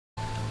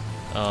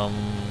I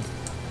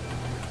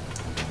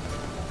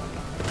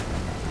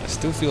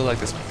still feel like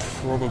there's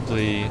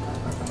probably...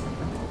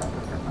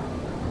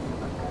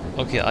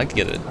 Okay, I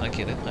get it, I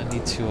get it. I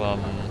need to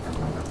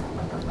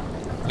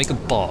make a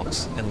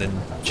box and then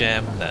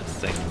jam that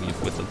thing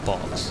with the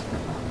box.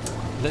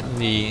 Let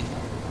me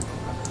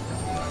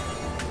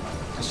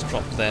just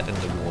drop that in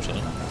the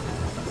water.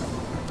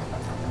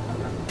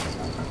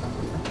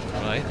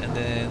 Right, and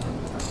then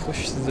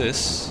push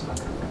this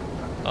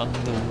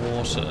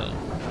underwater.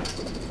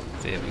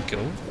 There we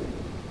go.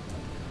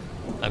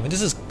 I mean,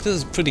 this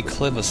is pretty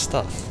clever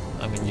stuff.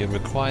 I mean, you're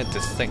required to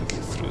think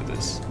through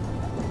this.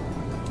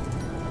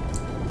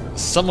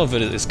 Some of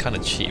it is kind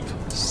of cheap.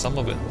 Some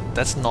of it,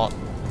 that's not,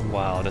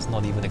 wow, that's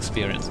not even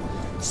experience.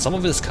 Some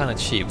of it is kind of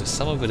cheap.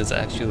 Some of it is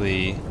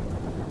actually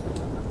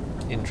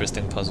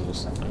interesting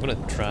puzzles. I'm gonna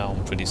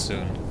drown pretty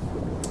soon.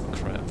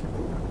 Crap.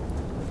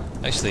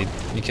 Actually,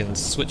 you can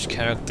switch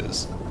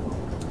characters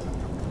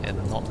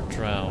and not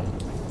drown.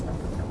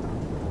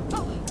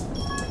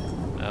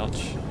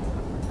 Ouch.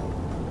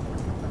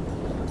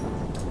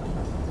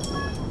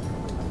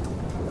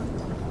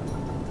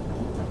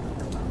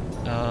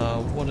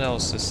 What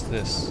else is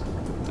this?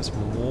 There's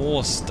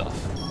more stuff.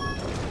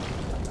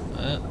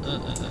 There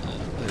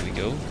we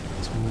go.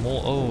 There's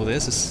more. Oh,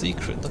 there's a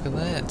secret. Look at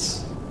that.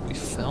 We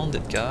found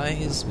it,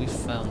 guys. We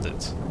found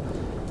it.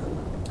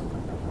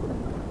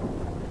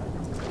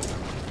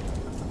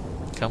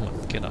 Come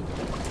on, get up.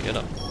 Get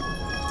up.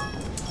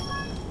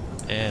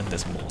 And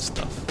there's more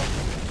stuff.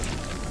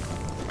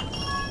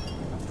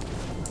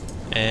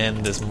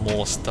 And there's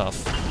more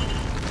stuff.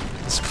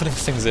 It's putting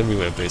things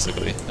everywhere,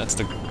 basically. That's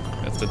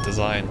the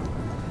design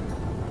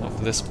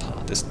of this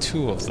part. There's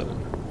two of them.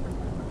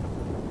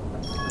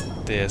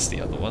 There's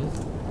the other one.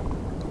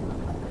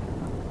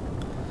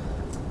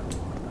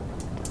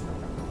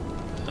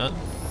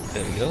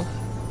 There we go.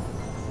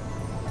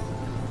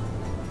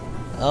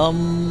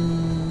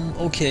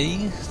 Okay.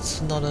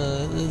 It's not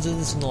a.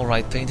 It's an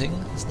alright painting.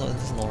 It's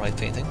an alright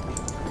painting.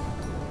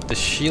 The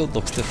shield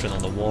looks different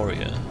on the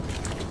warrior.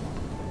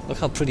 Look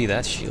how pretty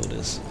that shield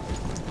is.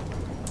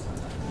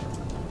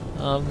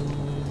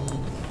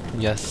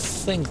 Yeah, I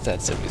think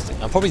that's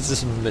everything. I probably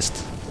just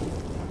missed...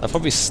 I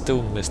probably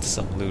still missed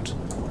some loot.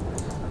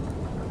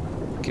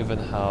 Given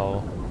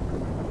how...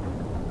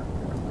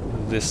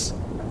 this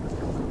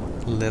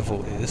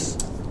level is.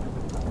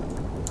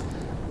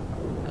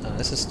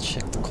 Let's just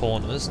check the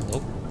corners.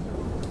 Nope.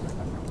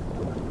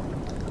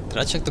 Did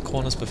I check the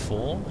corners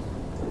before?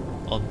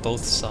 On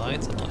both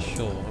sides? I'm not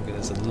sure. Okay,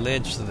 there's a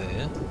ledge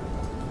there.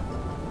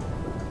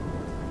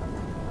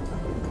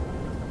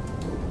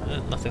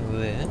 Nothing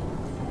there.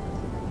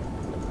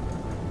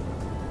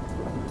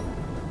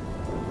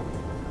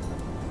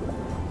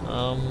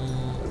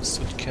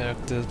 Switch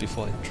characters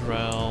before I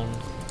drown.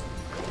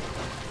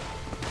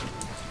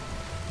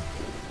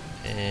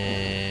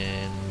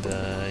 And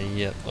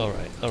yeah,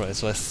 alright,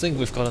 so I think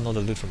we've got another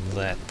loot from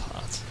that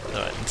part.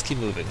 Alright, let's keep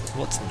moving.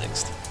 What's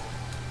next?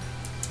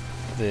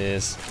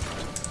 There's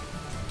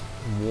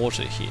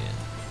water here.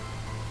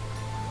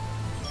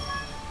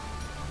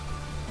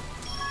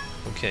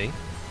 Okay.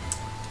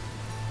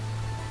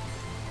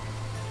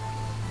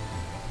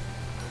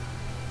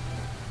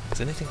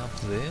 Is anything up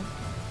there?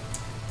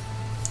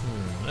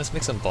 Let's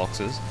make some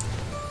boxes.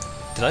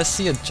 Did I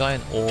see a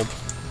giant orb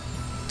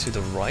to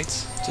the right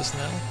just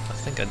now? I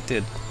think I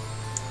did.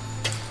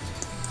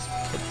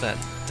 Let's put that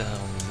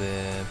down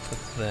there, put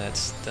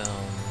that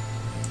down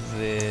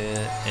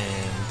there,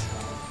 and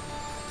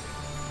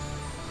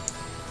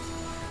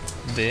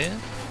there?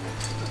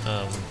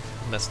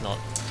 That's not...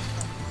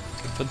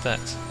 Okay, put that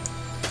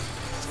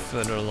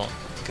further along.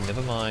 Okay,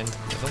 never mind,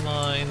 never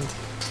mind.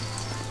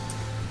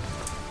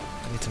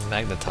 I need to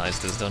magnetize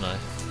this, don't I?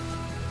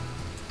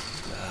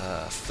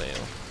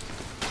 Fail.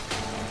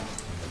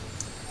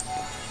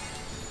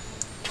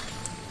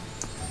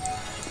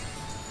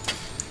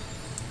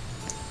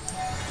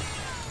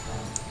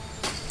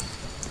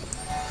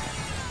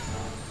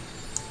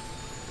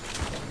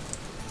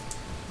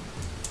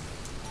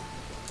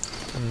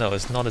 No,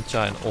 it's not a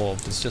giant orb,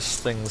 it's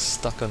just things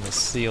stuck on the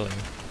ceiling.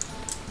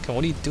 Come on,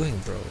 what are you doing,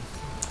 bro?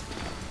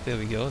 There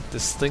we go,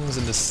 there's things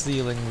in the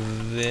ceiling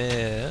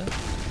there.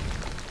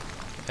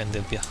 And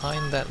they're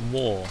behind that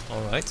wall,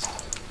 alright.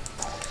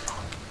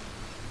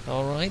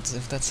 Alright,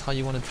 if that's how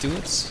you want to do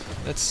it,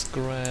 let's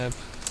grab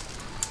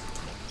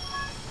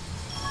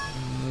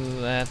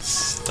that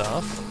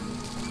stuff.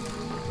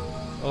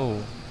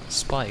 Oh,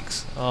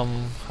 spikes.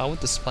 How would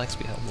the spikes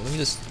be helpful? Let me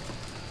just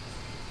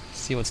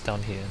see what's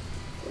down here.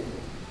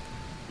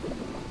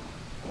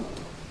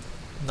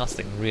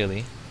 Nothing,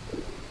 really.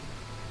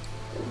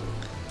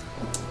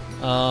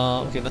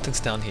 Okay,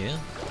 nothing's down here.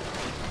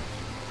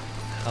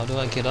 How do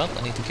I get up?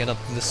 I need to get up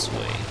this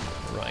way.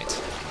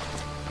 Right.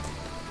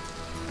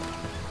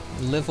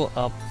 Level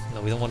up.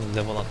 No, we don't want to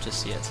level up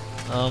just yet.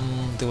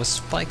 There were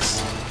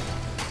spikes.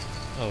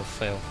 Oh,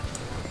 fail.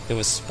 There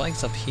were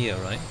spikes up here,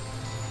 right?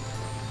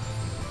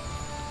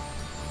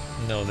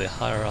 No, they're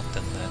higher up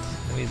than that.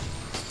 Let me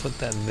put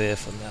that there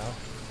for now.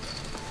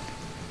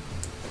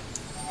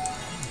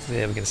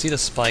 There, we can see the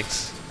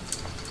spikes.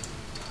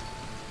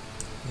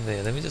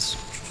 There, let me just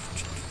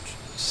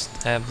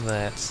stab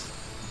that.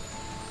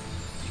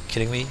 Are you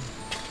kidding me?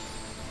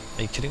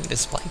 Are you kidding me? There's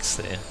spikes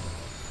there.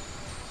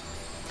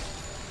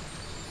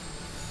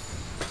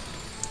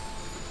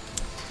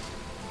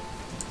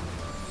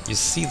 You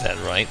see that,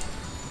 right?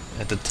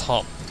 At the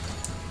top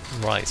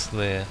right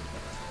there.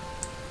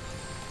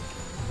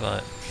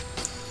 But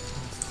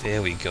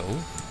there we go.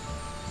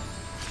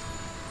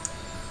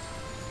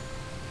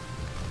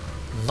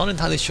 Not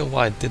entirely sure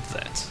why I did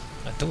that.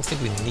 I don't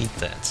think we need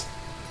that.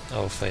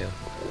 Oh, fail.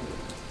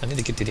 I need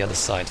to get to the other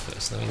side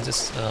first. Let me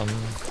just come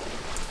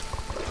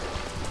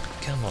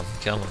on,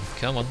 come on,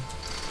 come on.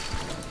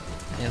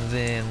 And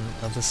then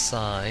other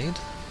side.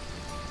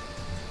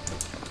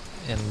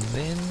 And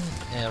then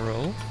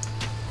arrow.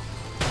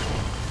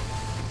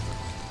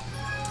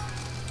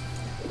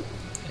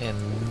 And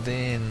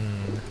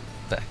then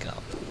back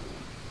up.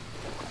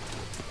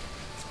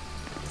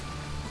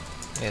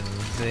 And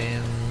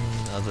then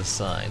other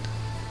side.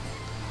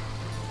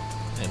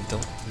 And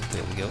don't,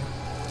 there we go.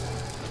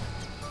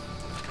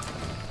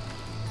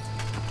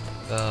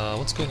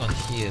 What's going on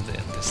here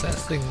then? There's that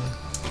thing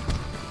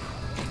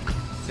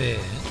there.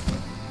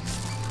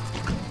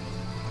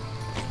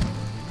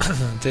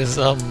 There's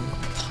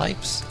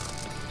pipes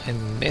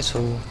and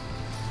metal.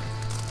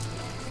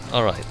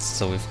 Alright,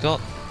 so we've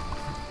got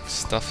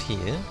stuff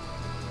here.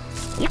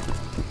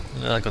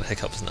 I got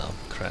hiccups now,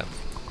 crap.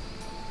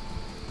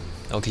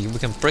 Okay, we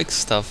can break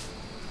stuff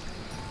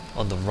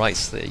on the right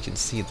there, you can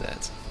see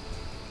that.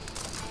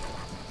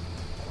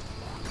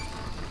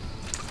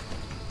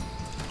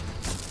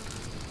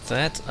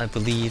 That, I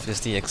believe,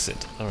 is the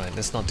exit. Alright,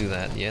 let's not do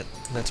that yet.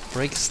 Let's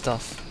break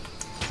stuff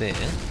there.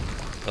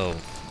 Oh,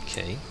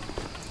 okay.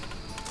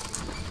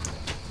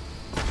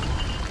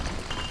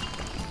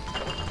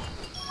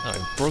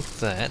 Alright, broke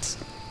that.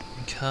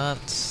 We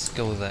can't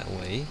go that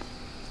way.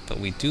 But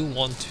we do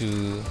want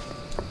to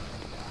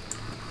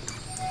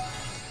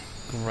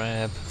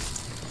grab...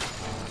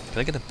 Can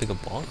I get a bigger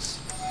box?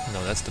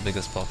 No, that's the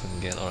biggest box we can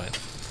get. Alright.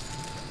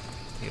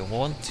 We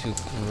want to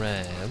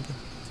grab...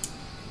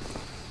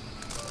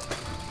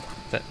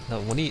 that.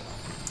 No, what do you...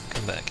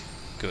 Come back.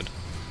 Good.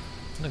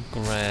 I'm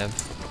gonna grab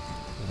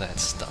that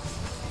stuff.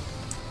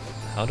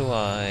 How do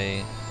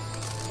I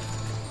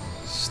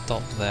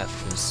stop that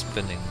from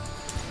spinning?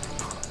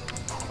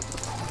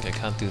 Okay, I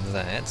can't do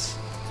that.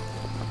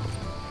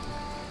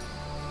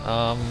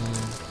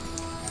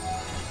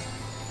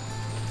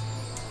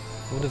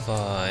 What if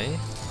I...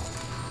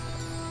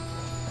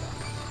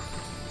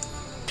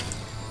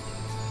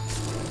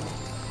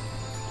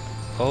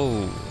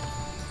 Oh!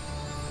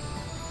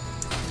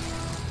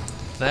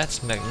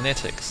 That's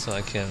magnetic, so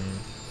I can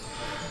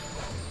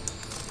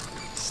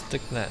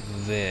stick that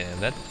there.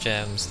 That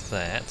jams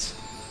that.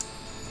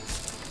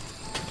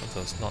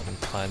 Although it's not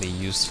entirely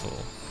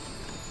useful.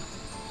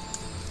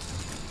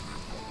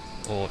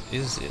 Or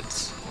is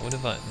it? What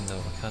if I... No,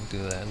 I can't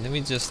do that. Let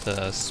me just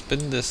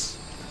spin this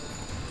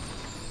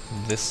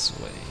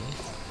way.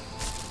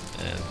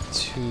 And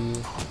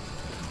two...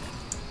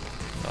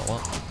 I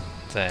want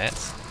that.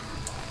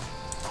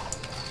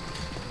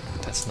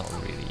 That's not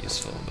really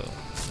useful though.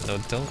 No,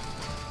 don't...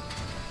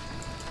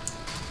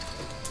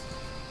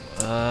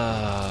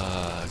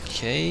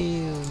 okay,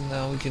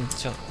 now we can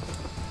jump.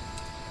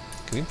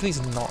 Can we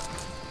please not...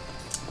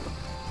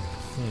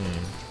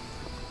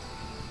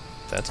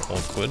 That's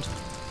awkward.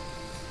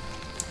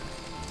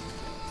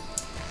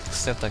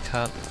 Except I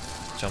can't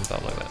jump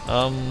out like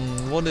that.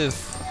 What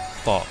if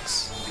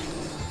box?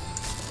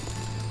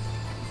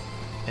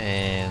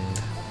 And...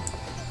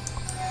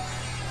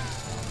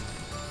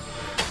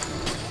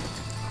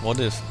 what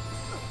if...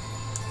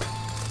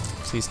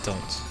 Please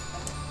don't.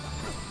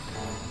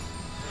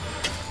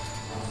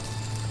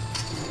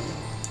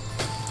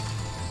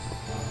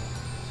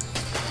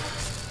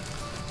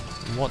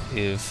 What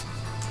if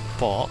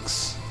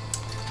box?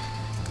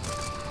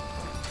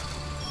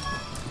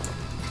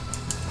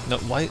 No,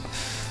 why?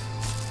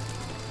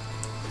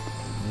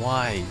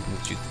 Why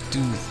would you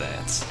do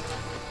that?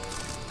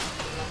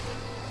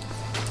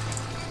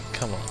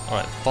 Come on.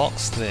 Alright,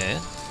 box there.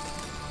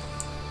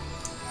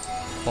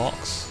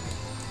 Box.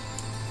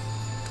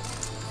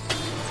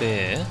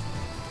 There.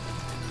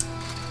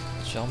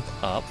 Jump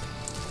up.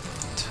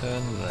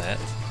 Turn that.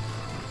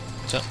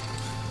 Jump.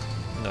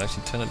 No,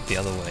 actually turn it the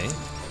other way.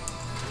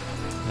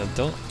 No,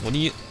 don't. What do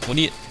you...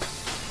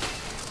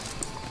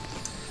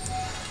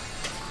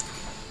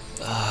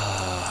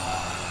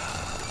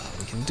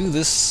 we can do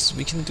this.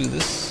 We can do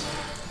this.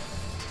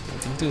 We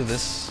can do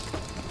this.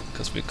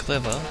 Because we're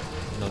clever.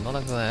 No, not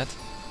like that.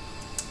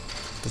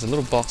 There's a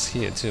little box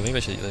here too. Maybe I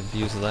should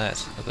use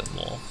that a bit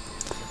more.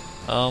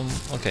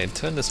 Okay,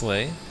 turn this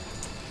way.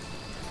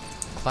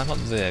 Climb up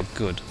there,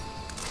 good.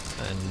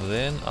 And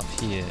then up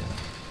here.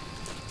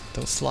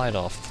 Don't slide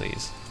off,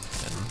 please.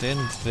 And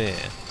then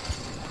there.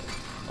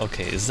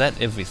 Okay, is that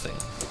everything?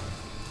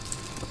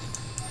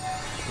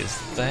 Is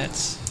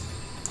that...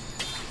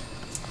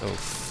 Oh,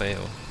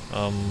 fail.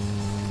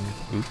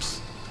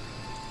 Oops.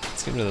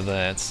 Let's get rid of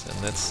that,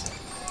 and let's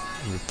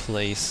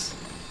replace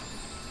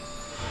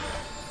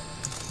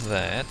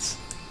that.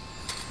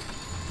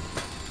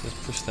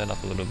 Let's push that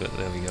up a little bit.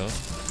 There we go.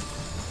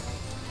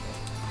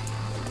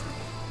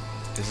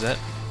 Is that...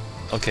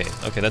 Okay,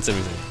 okay, that's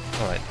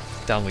everything. Alright,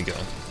 down we go.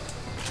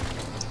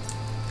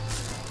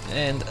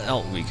 And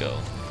out we go.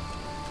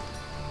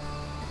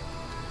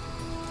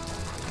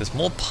 There's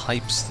more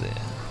pipes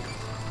there.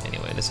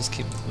 Anyway, let's just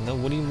keep... No,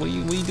 what are you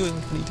doing?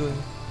 What are you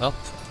doing? Up?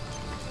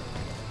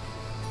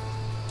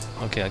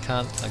 Okay, I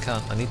can't.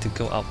 I need to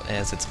go up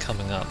as it's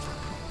coming up.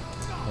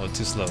 Oh,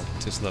 too slow,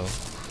 too slow.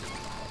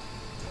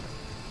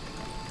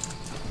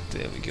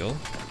 There we go.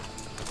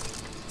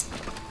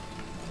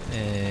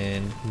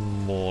 And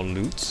more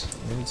loot.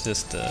 Let me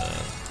just do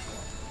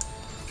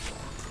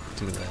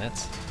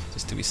that,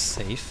 just to be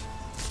safe.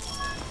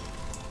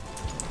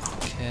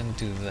 Can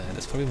do that.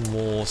 There's probably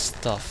more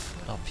stuff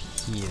up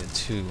here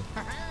too.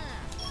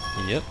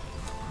 Yep,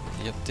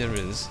 yep, there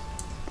is.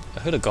 I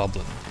heard a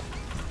goblin.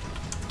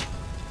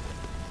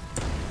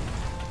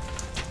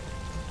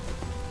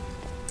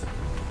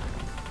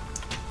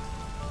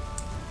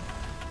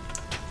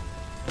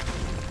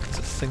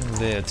 Thing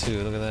there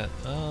too, look at that.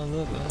 Oh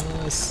look,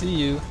 oh, I see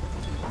you.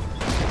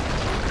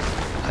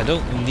 I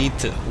don't need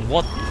to...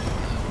 What?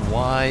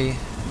 Why?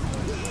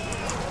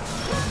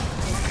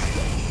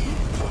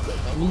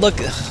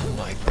 Look, oh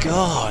my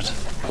god.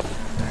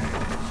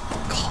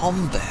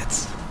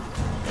 Combat.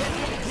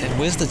 And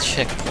where's the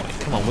checkpoint?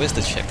 Come on, where's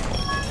the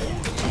checkpoint?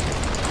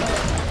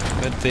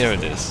 But there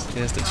it is.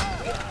 There's the...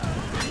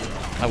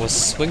 I was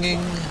swinging,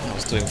 I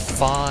was doing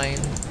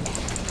fine.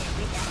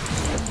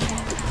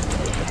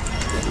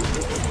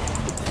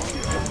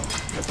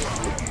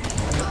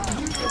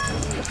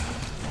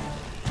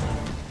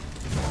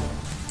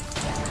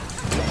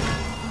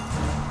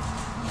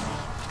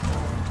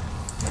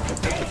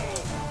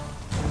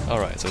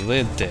 Alright, so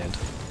they're dead.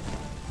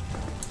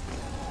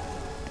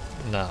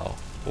 Now,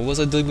 what was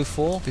I doing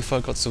before I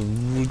got so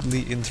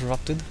rudely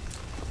interrupted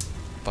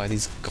by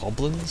these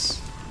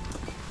goblins?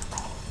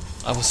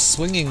 I was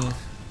swinging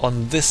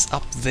on this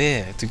up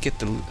there to get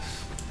the...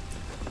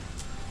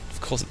 Of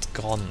course it's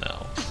gone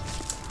now.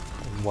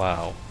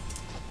 Wow.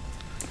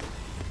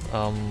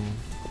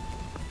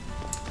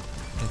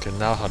 Okay,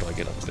 now how do I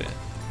get up there?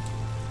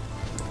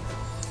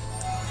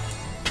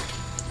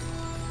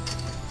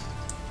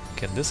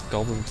 Can this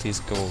goblin please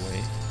go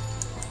away?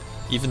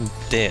 Even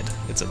dead,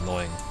 it's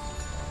annoying.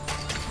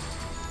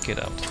 Get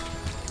out.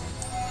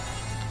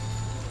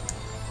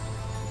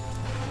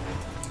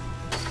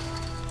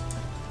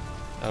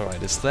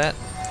 Alright, is that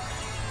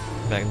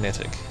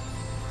magnetic?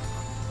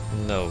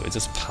 No, it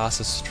just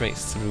passes straight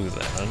through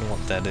that. I don't know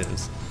what that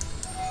is.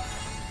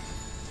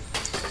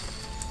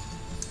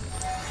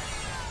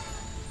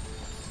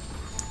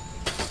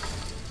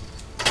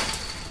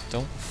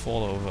 Don't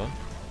fall over.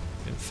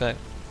 In fact,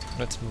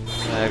 let's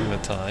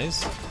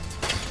magnetise.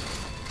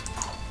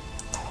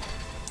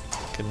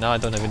 Okay, now I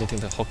don't have anything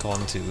to hook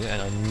onto,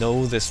 and I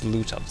know there's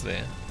loot up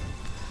there.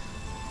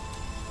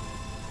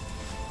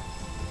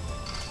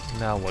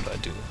 Now what do I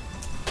do?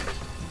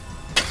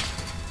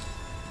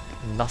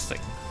 Nothing.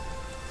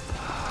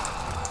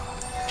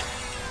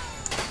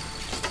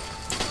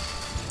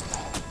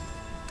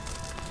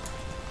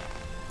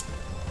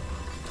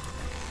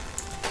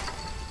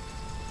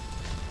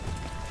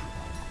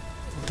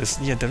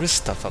 Yeah, there is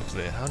stuff up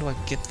there. How do I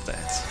get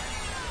that?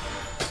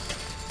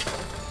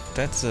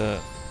 That's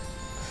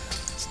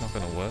it's not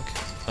gonna work.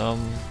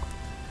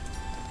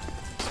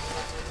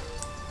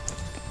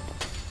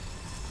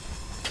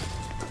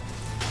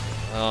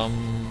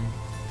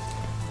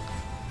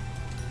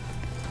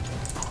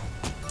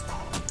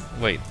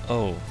 Wait,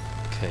 oh,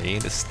 okay,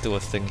 there's still a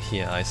thing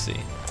here, I see.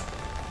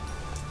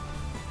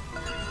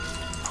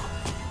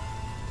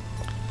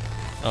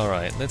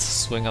 Alright, let's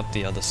swing up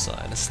the other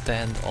side. Let's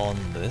stand on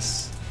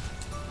this.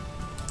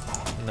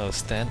 No,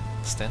 stand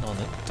on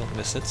it, don't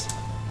miss it.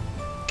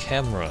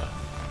 Camera.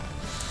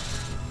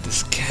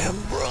 This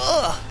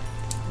camera!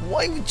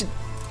 Why would you...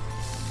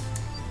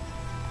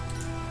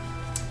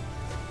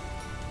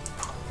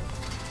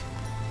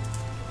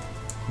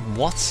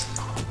 What?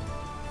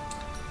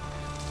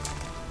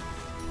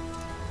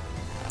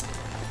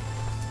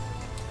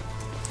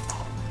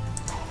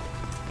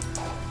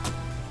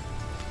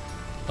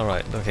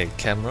 Alright, okay,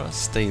 camera,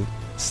 stay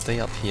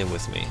up here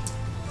with me.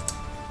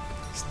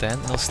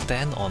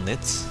 Stand on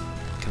it.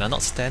 Can I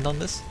not stand on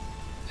this?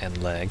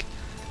 And lag.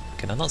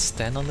 Can I not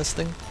stand on this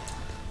thing?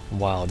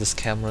 Wow, this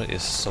camera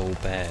is so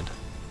bad.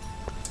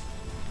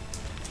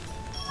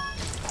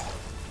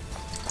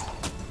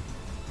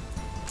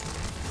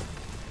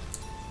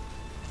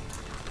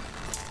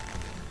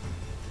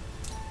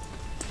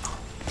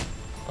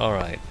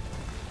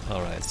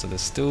 Alright, so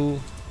there's still...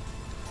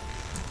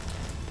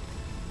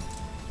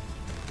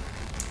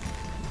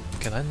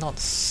 Can I not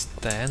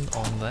stand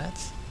on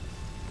that?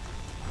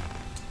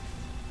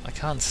 I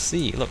can't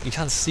see. Look, you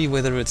can't see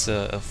whether it's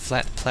a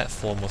flat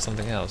platform or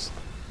something else.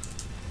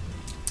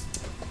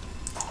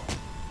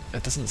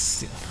 It doesn't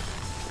see...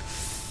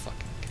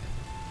 Fucking...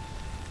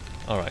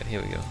 Alright,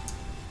 here we go.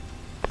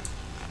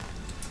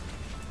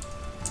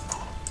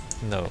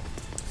 No.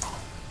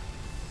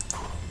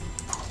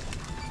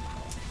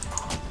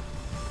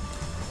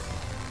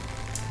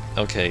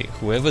 Okay,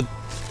 whoever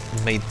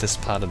made this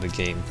part of the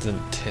game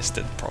didn't test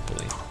it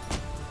properly.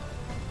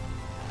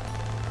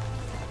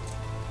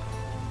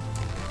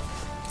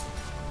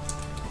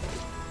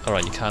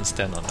 Alright, you can't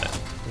stand on that.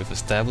 We've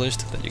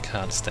established that you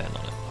can't stand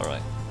on it.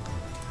 Alright.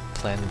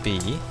 Plan B.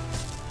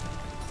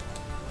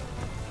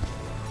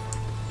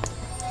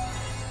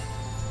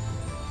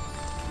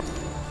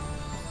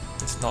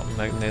 It's not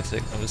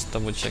magnetic. I'm just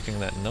double checking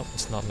that. Nope,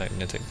 it's not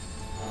magnetic.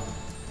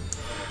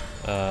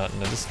 No,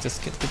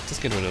 just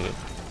get rid of it.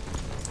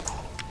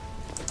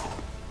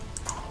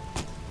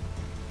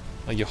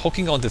 Oh, you're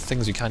hooking onto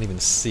things you can't even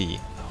see.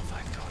 Oh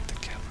my god, the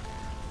camera.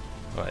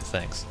 Alright,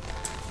 thanks.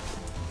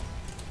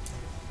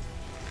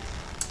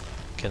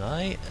 Can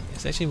I?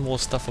 Is there actually more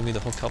stuff for me to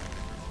hook up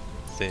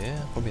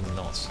there? Probably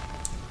not.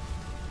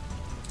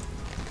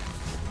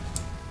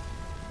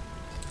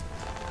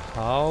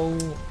 How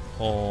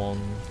on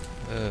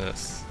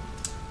earth?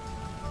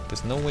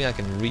 There's no way I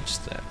can reach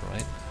that,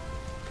 right?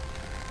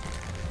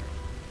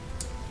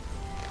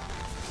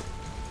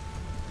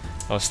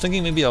 I was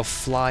thinking maybe I'll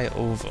fly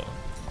over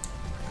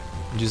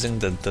using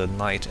the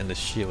knight and the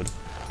shield,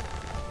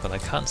 but I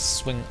can't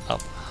swing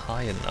up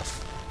high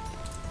enough.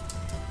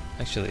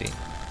 Actually,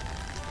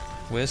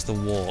 where's the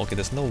wall? Okay,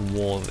 there's no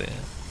wall there.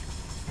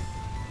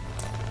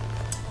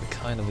 It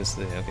kind of is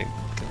there. Okay.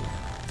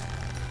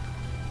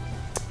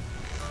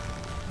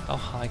 How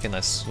high can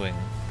I swing?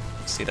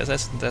 See,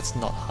 that's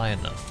not high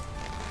enough.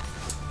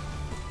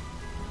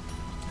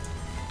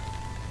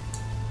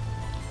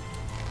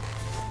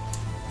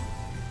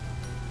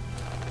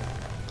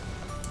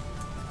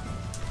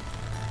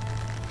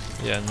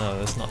 Yeah, no,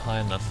 that's not high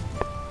enough.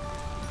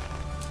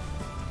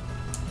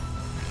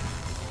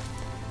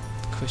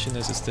 The question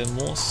is there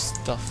more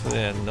stuff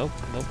there? Nope,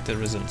 nope,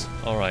 there isn't.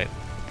 Alright.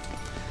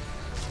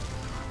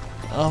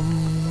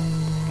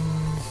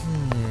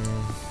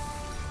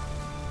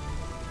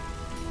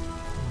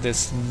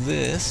 There's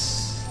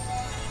this,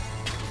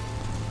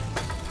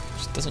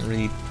 which doesn't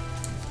really.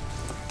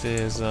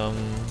 There's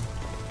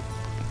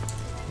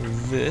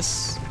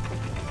this.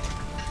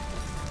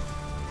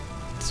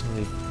 Doesn't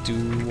really do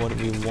what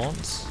we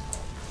want.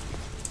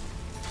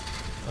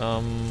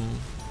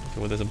 Okay,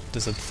 well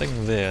there's a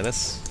thing there.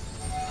 Let's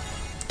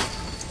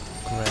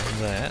grab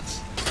that.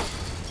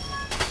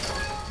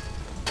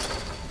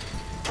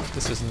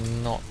 This is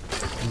not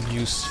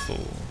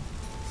useful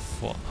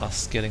for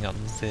us getting up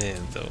there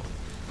though.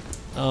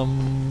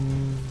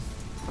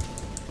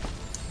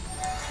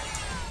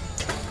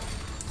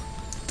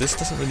 This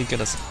doesn't really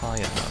get us high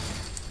enough.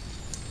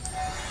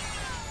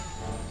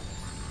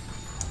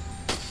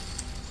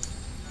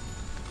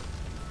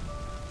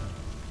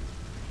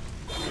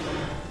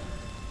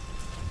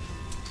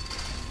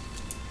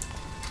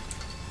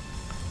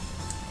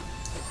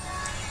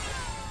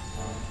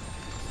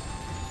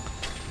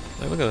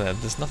 Look at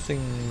that, there's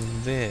nothing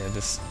there.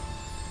 There's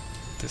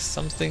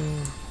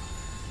something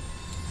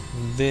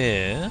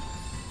there.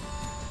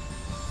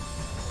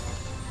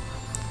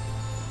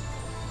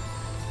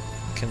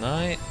 Can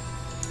I?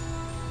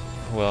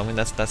 Well, I mean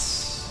that's